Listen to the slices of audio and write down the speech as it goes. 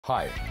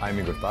Hi, I'm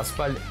Igor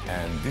Paspalj,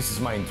 and this is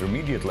my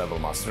intermediate level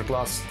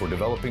masterclass for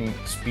developing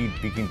speed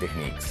picking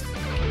techniques.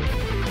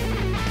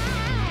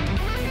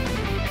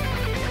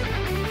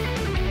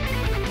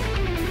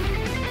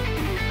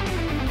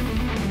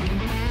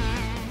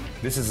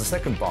 This is the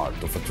second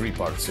part of a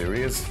three-part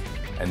series,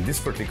 and this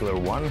particular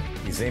one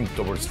is aimed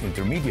towards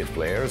intermediate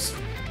players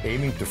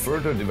aiming to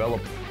further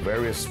develop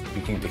various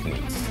picking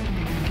techniques.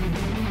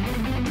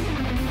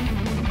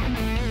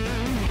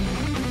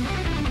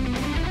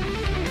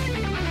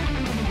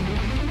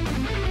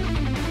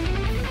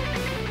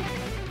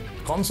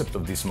 The concept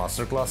of this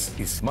masterclass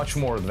is much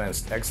more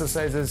advanced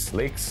exercises,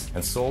 licks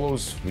and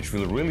solos which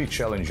will really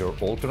challenge your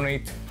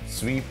alternate,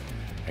 sweep,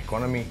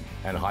 economy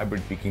and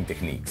hybrid picking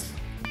techniques.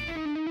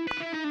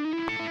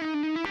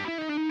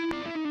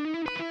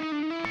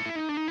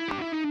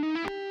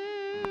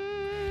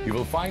 You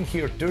will find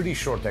here 30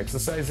 short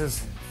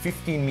exercises,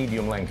 15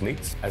 medium length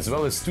licks, as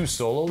well as 2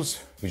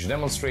 solos, which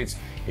demonstrates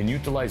and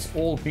utilize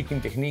all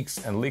picking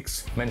techniques and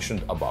licks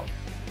mentioned above.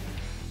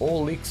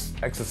 All licks,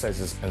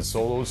 exercises and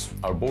solos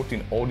are both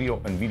in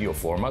audio and video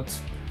formats.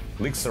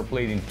 Licks are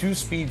played in 2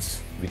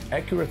 speeds with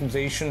accurate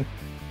notation,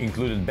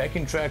 included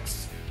backing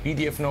tracks,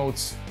 PDF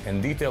notes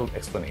and detailed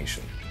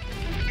explanation.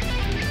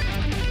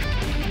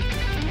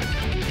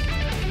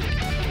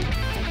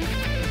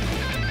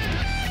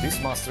 This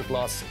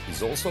masterclass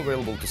is also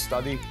available to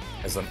study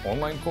as an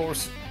online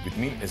course with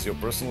me as your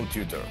personal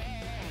tutor.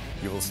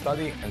 You will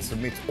study and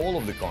submit all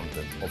of the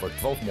content over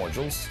 12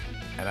 modules,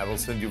 and I will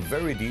send you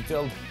very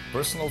detailed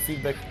personal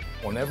feedback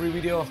on every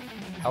video,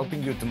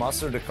 helping you to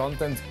master the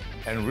content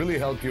and really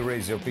help you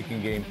raise your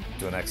picking game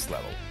to the next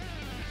level.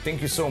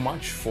 Thank you so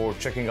much for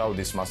checking out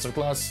this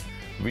masterclass,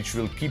 which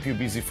will keep you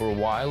busy for a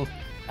while,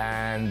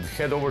 and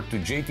head over to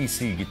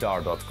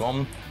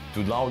jtcguitar.com to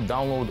now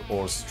download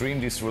or stream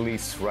this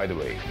release right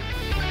away.